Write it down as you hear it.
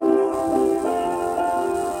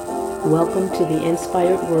Welcome to the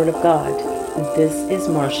Inspired Word of God. This is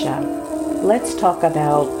Marcia. Let's talk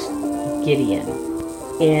about Gideon.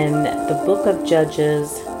 In the book of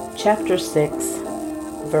Judges, chapter 6,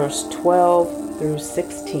 verse 12 through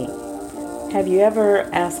 16. Have you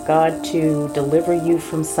ever asked God to deliver you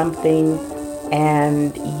from something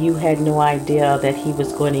and you had no idea that He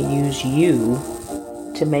was going to use you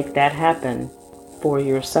to make that happen for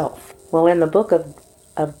yourself? Well, in the book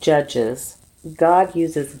of Judges, God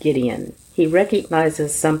uses Gideon. He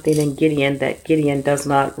recognizes something in Gideon that Gideon does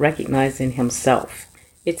not recognize in himself.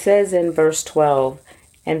 It says in verse 12,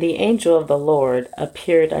 "And the angel of the Lord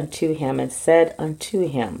appeared unto him and said unto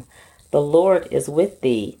him, The Lord is with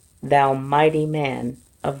thee, thou mighty man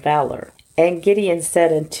of valor. And Gideon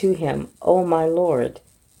said unto him, O my Lord,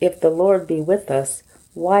 if the Lord be with us,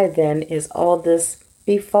 why then is all this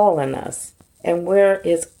befallen us? And where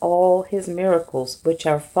is all his miracles which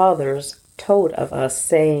our fathers told of us,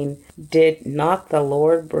 saying, Did not the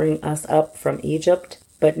Lord bring us up from Egypt?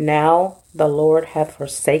 But now the Lord hath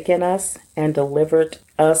forsaken us and delivered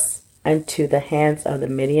us unto the hands of the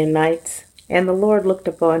Midianites. And the Lord looked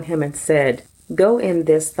upon him and said, Go in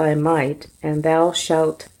this thy might, and thou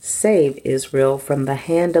shalt save Israel from the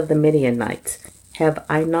hand of the Midianites. Have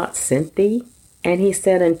I not sent thee? And he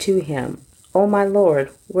said unto him, O my Lord,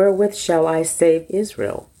 wherewith shall I save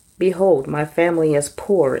Israel? Behold, my family is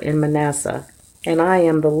poor in Manasseh, and I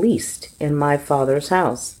am the least in my father's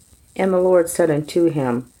house. And the Lord said unto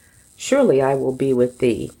him, Surely I will be with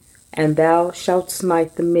thee, and thou shalt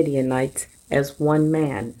smite the Midianites as one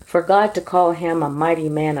man. For God to call him a mighty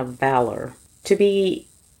man of valor. To be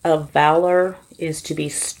of valor is to be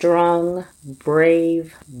strong,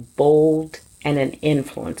 brave, bold, and an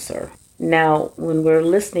influencer. Now, when we're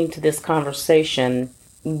listening to this conversation,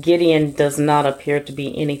 Gideon does not appear to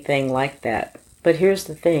be anything like that. But here's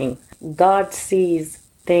the thing. God sees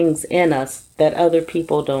things in us that other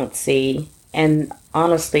people don't see, and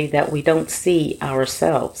honestly, that we don't see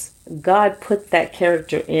ourselves. God put that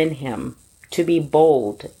character in him to be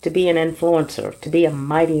bold, to be an influencer, to be a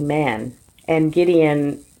mighty man. And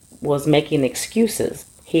Gideon was making excuses.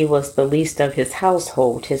 He was the least of his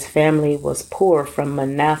household. His family was poor from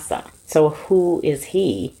Manasseh. So who is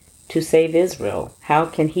he to save Israel? How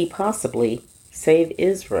can he possibly save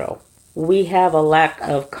Israel? We have a lack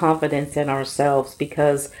of confidence in ourselves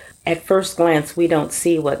because at first glance we don't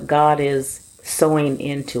see what God is sowing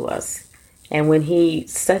into us. And when he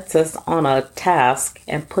sets us on a task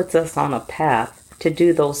and puts us on a path to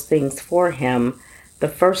do those things for him, the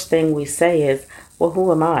first thing we say is, well,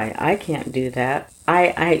 who am I? I can't do that.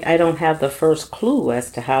 I don't have the first clue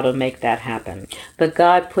as to how to make that happen. But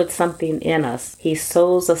God puts something in us. He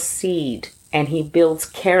sows a seed and he builds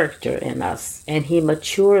character in us. And he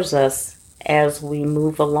matures us as we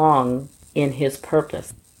move along in his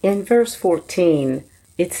purpose. In verse 14,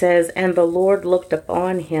 it says, And the Lord looked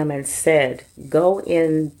upon him and said, Go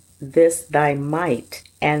in this thy might,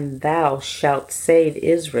 and thou shalt save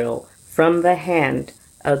Israel from the hand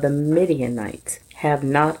of the Midianites. Have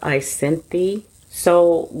not I sent thee?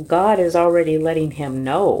 So God is already letting him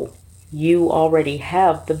know you already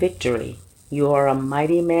have the victory. You are a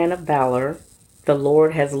mighty man of valor. The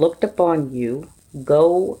Lord has looked upon you.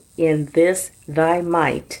 Go in this thy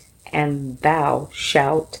might, and thou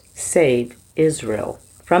shalt save Israel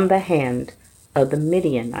from the hand of the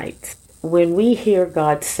Midianites. When we hear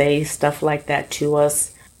God say stuff like that to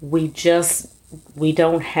us, we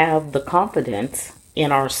don't have the confidence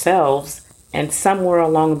in ourselves, and somewhere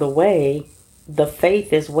along the way, the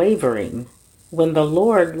faith is wavering. When the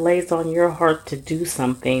Lord lays on your heart to do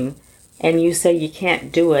something, and you say you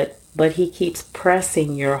can't do it, but he keeps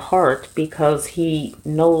pressing your heart because he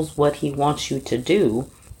knows what he wants you to do,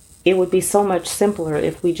 it would be so much simpler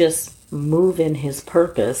if we just move in his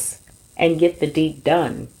purpose and get the deed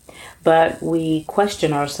done. But we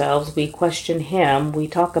question ourselves, we question him, we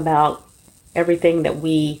talk about everything that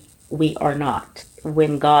we are not,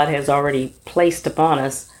 when God has already placed upon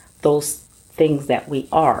us those things that we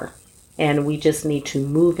are. And we just need to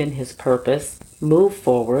move in his purpose, move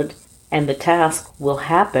forward, and the task will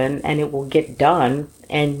happen and it will get done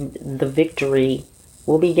and the victory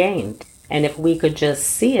will be gained. And if we could just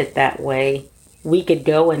see it that way, we could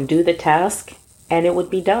go and do the task and it would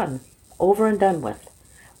be done, over and done with.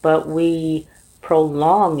 But we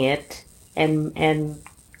prolong it and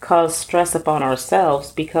cause stress upon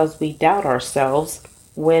ourselves because we doubt ourselves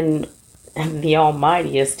when the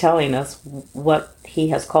Almighty is telling us what he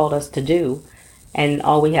has called us to do, and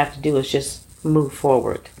all we have to do is just move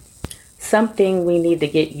forward. Something we need to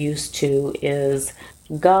get used to is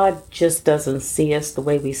God just doesn't see us the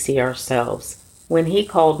way we see ourselves. When he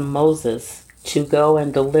called Moses to go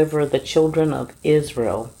and deliver the children of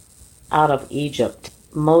Israel out of Egypt.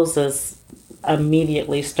 Moses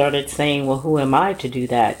immediately started saying, well, who am I to do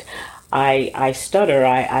that? I stutter.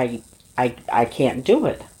 I can't do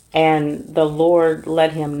it. And the Lord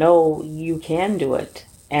let him know, you can do it.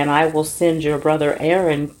 And I will send your brother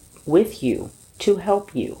Aaron with you to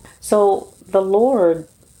help you. So the Lord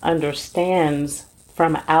understands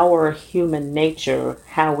from our human nature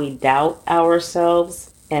how we doubt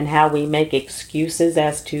ourselves and how we make excuses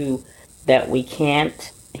as to that we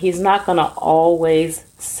can't. He's not going to always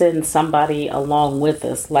send somebody along with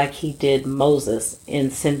us like he did Moses in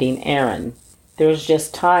sending Aaron. There's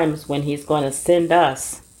just times when he's going to send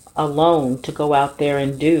us alone to go out there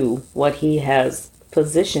and do what he has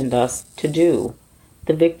positioned us to do.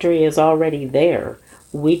 The victory is already there.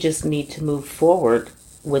 We just need to move forward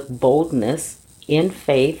with boldness, in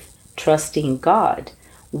faith, trusting God.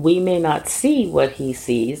 We may not see what he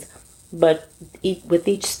sees, but with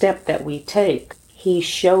each step that we take, he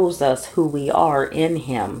shows us who we are in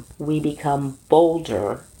him. We become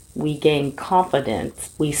bolder. We gain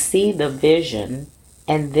confidence. We see the vision,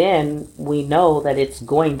 and then we know that it's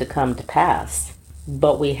going to come to pass.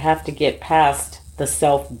 But we have to get past the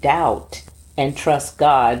self-doubt and trust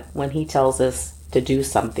God when he tells us to do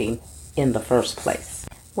something in the first place.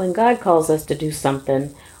 When God calls us to do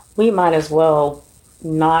something, we might as well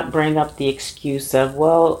not bring up the excuse of,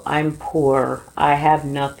 well, I'm poor, I have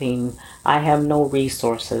nothing, I have no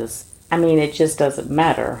resources. I mean, it just doesn't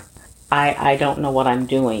matter. I don't know what I'm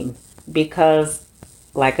doing. Because,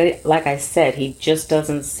 like I said, he just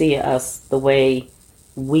doesn't see us the way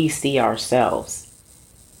we see ourselves.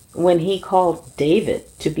 When he called David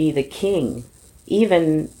to be the king,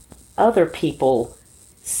 even other people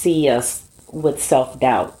see us with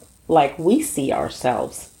self-doubt, like we see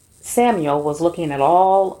ourselves. Samuel was looking at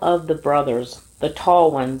all of the brothers, the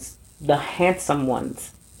tall ones, the handsome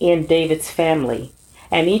ones in David's family.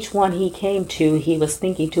 And each one he came to, he was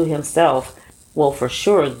thinking to himself, well, for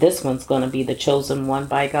sure, this one's going to be the chosen one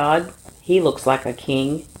by God. He looks like a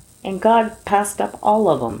king. And God passed up all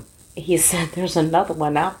of them. He said, there's another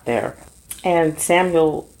one out there. And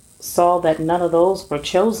Samuel saw that none of those were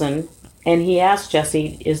chosen. And he asked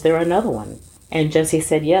Jesse, is there another one? And Jesse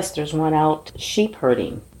said, yes, there's one out sheep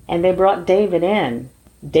herding. And they brought David in.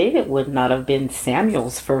 David would not have been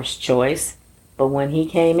Samuel's first choice. But when he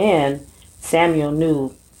came in, Samuel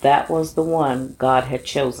knew that was the one God had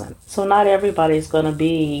chosen. So not everybody's going to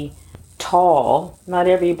be tall. Not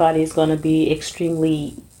everybody's going to be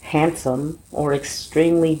extremely handsome or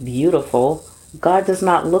extremely beautiful. God does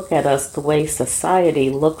not look at us the way society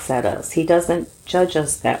looks at us. He doesn't judge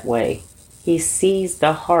us that way. He sees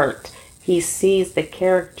the heart. He sees the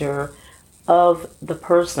character of the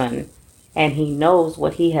person, and he knows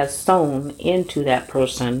what he has sown into that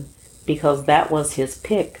person because that was his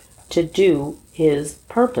pick to do his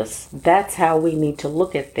purpose. That's how we need to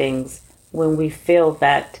look at things when we feel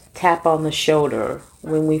that tap on the shoulder,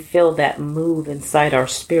 when we feel that move inside our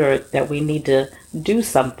spirit that we need to do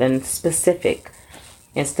something specific.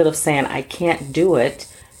 Instead of saying, I can't do it,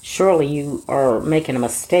 surely you are making a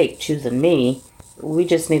mistake choosing me. We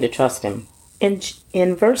just need to trust him.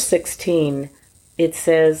 In verse 16, it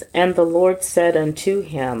says, and the Lord said unto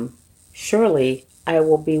him, surely I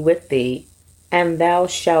will be with thee, and thou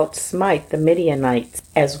shalt smite the Midianites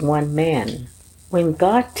as one man. When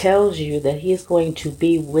God tells you that he's going to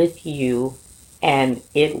be with you and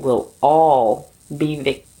it will all be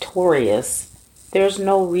victorious, there's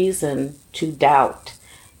no reason to doubt.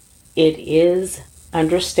 It is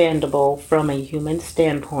understandable from a human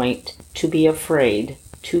standpoint to be afraid,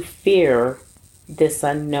 to fear this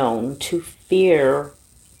unknown, to fear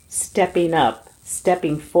stepping up,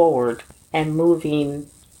 stepping forward, and moving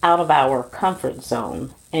out of our comfort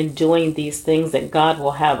zone and doing these things that God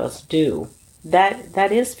will have us do.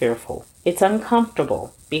 That is fearful. It's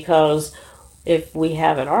uncomfortable because if we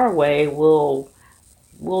have it our way, we'll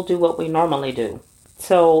do what we normally do.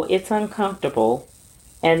 So it's uncomfortable,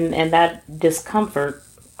 and that discomfort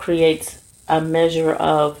creates a measure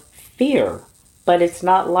of fear. But it's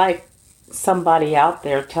not like somebody out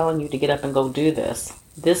there telling you to get up and go do this.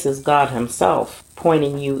 This is God himself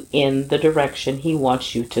pointing you in the direction he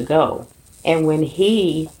wants you to go. And when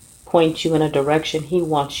he points you in a direction he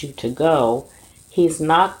wants you to go, he's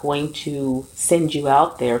not going to send you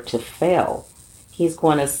out there to fail. He's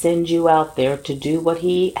going to send you out there to do what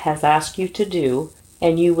he has asked you to do,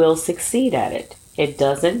 and you will succeed at it. It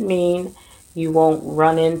doesn't mean you won't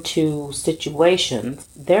run into situations.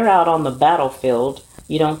 They're out on the battlefield.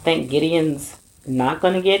 You don't think Gideon's not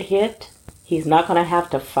going to get hit? He's not going to have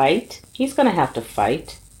to fight? He's going to have to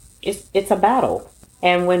fight. It's a battle.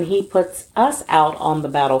 And when he puts us out on the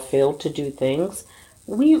battlefield to do things,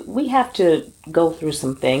 we have to go through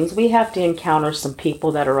some things. We have to encounter some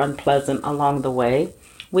people that are unpleasant along the way.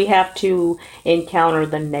 We have to encounter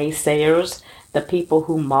the naysayers, the people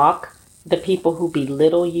who mock, the people who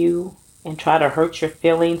belittle you and try to hurt your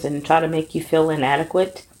feelings and try to make you feel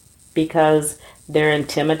inadequate because they're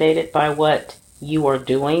intimidated by what you are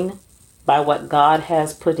doing, by what God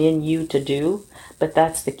has put in you to do. But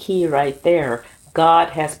that's the key right there. God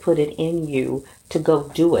has put it in you to go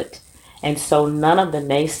do it. And so none of the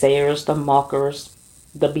naysayers, the mockers,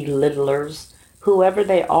 the belittlers, whoever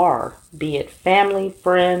they are, be it family,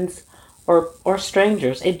 friends, or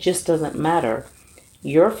strangers, it just doesn't matter.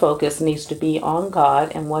 Your focus needs to be on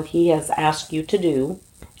God and what He has asked you to do.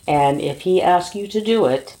 And if He asks you to do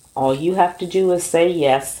it, all you have to do is say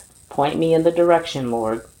yes, point me in the direction,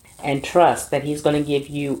 Lord, and trust that He's going to give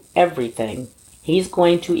you everything. He's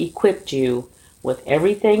going to equip you with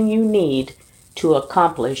everything you need to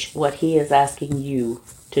accomplish what He is asking you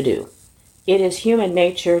to do. It is human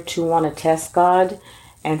nature to want to test God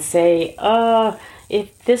and say,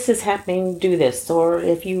 if this is happening, do this. Or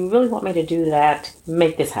if you really want me to do that,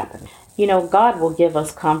 make this happen. God will give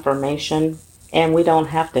us confirmation, and we don't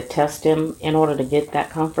have to test Him in order to get that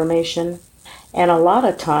confirmation. And a lot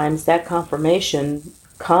of times that confirmation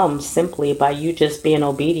comes simply by you just being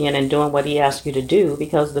obedient and doing what He asks you to do,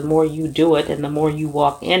 because the more you do it and the more you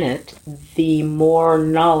walk in it, the more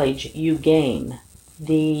knowledge you gain,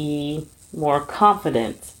 the more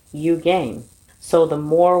confidence you gain. So the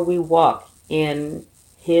more we walk in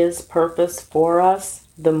His purpose for us,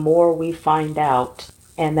 the more we find out.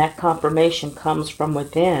 And that confirmation comes from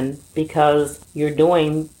within because you're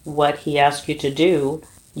doing what He asked you to do.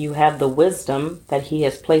 You have the wisdom that He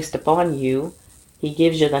has placed upon you. He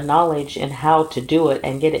gives you the knowledge in how to do it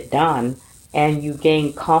and get it done. And you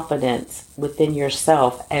gain confidence within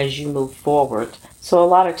yourself as you move forward. So a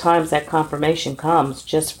lot of times that confirmation comes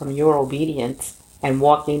just from your obedience and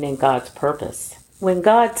walking in God's purpose. When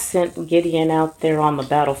God sent Gideon out there on the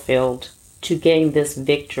battlefield to gain this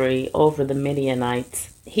victory over the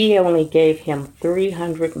Midianites, He only gave him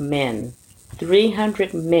 300 men.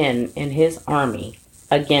 300 men in his army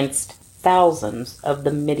against thousands of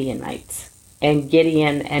the Midianites. And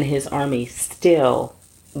Gideon and his army still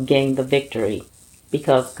gained the victory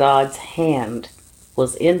because God's hand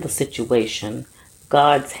was in the situation.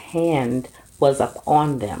 God's hand was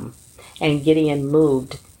upon them. And Gideon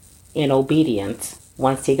moved in obedience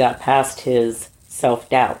once he got past his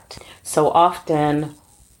self-doubt. So often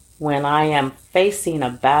when I am facing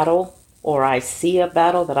a battle or I see a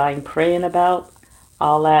battle that I'm praying about,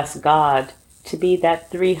 I'll ask God to be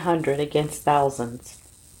that 300 against thousands.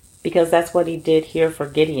 Because that's what He did here for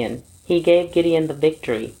Gideon. He gave Gideon the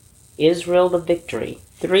victory, Israel the victory,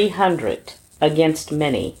 300 against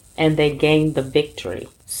many, and they gained the victory.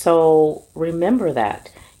 So remember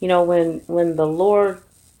that. When the Lord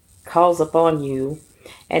calls upon you,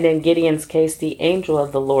 and in Gideon's case, the angel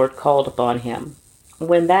of the Lord called upon him.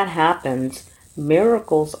 When that happens,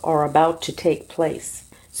 miracles are about to take place.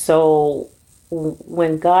 So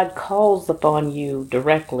when God calls upon you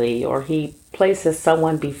directly, or He places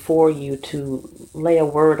someone before you to lay a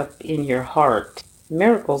word up in your heart,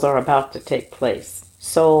 miracles are about to take place.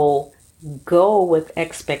 So go with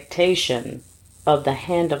expectation of the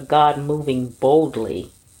hand of God moving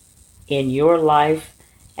boldly in your life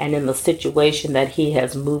and in the situation that He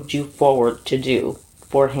has moved you forward to do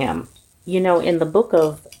for Him. In the book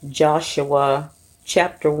of Joshua,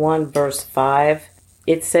 chapter 1, verse 5,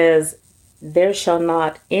 it says, "There shall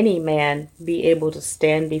not any man be able to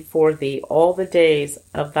stand before thee all the days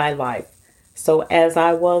of thy life. So as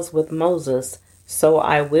I was with Moses, so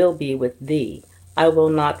I will be with thee. I will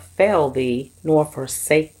not fail thee nor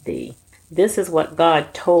forsake thee." This is what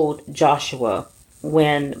God told Joshua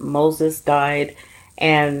when Moses died,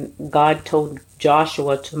 and God told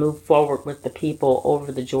Joshua to move forward with the people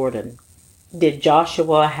over the Jordan. Did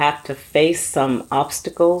Joshua have to face some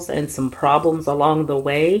obstacles and some problems along the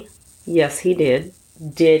way? Yes, he did.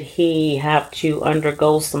 Did he have to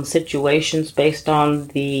undergo some situations based on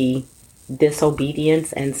the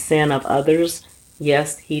disobedience and sin of others?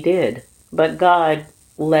 Yes, he did. But God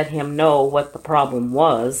let him know what the problem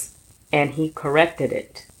was, and He corrected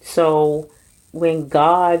it. So when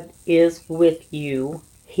God is with you,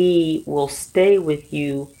 He will stay with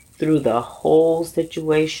you through the whole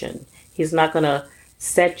situation. He's not going to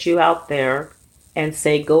set you out there and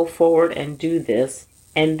say, go forward and do this,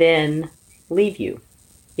 and then leave you.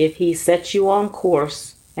 If He sets you on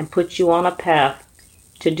course and puts you on a path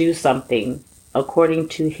to do something according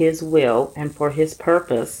to His will and for His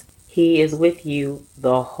purpose, He is with you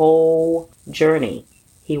the whole journey.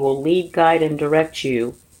 He will lead, guide, and direct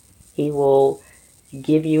you. He will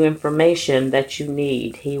give you information that you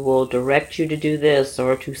need. He will direct you to do this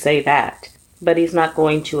or to say that. But he's not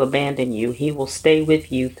going to abandon you. He will stay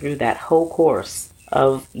with you through that whole course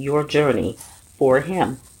of your journey for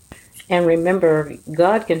him. And remember,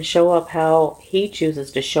 God can show up how he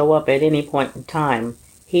chooses to show up at any point in time.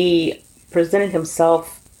 He presented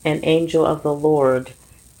himself an angel of the Lord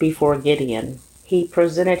before Gideon. He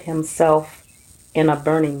presented himself in a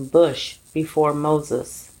burning bush before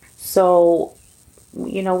Moses. So,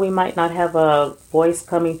 we might not have a voice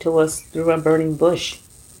coming to us through a burning bush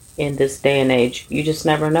in this day and age. You just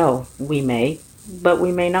never know. We may, but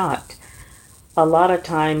we may not. A lot of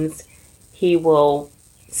times he will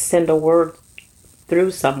send a word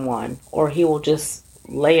through someone, or he will just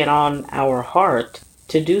lay it on our heart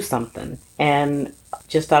to do something. And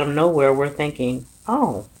just out of nowhere, we're thinking,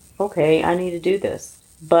 oh, okay, I need to do this.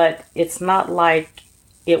 But it's not like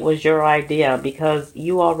it was your idea, because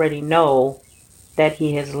you already know that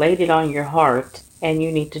he has laid it on your heart and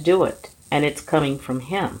you need to do it. And it's coming from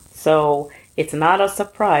him. So it's not a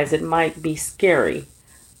surprise. It might be scary,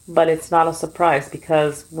 but it's not a surprise,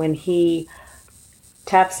 because when he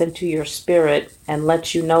taps into your spirit and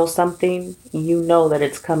lets you know something, you know that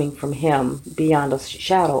it's coming from him beyond a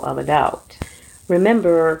shadow of a doubt.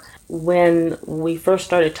 Remember when we first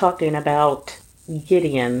started talking about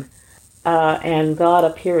Gideon and God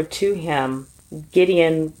appeared to him,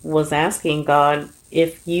 Gideon was asking God,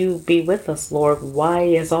 if you be with us, Lord, why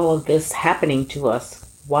is all of this happening to us?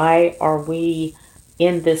 Why are we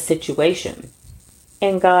in this situation?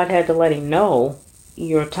 And God had to let him know,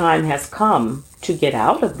 your time has come to get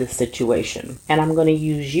out of this situation, and I'm going to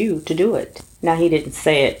use you to do it. Now, he didn't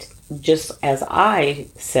say it just as I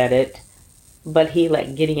said it, but he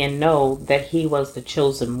let Gideon know that he was the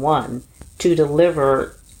chosen one to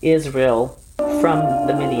deliver Israel from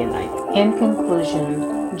the Midianites. In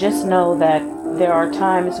conclusion, just know that there are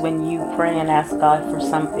times when you pray and ask God for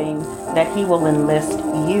something that he will enlist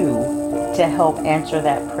you to help answer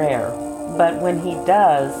that prayer. But when he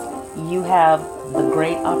does, you have the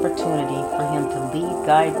great opportunity for him to lead,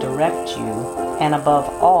 guide, direct you, and above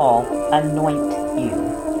all, anoint you.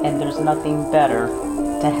 And there's nothing better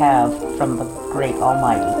to have from the great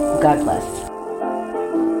Almighty. God bless.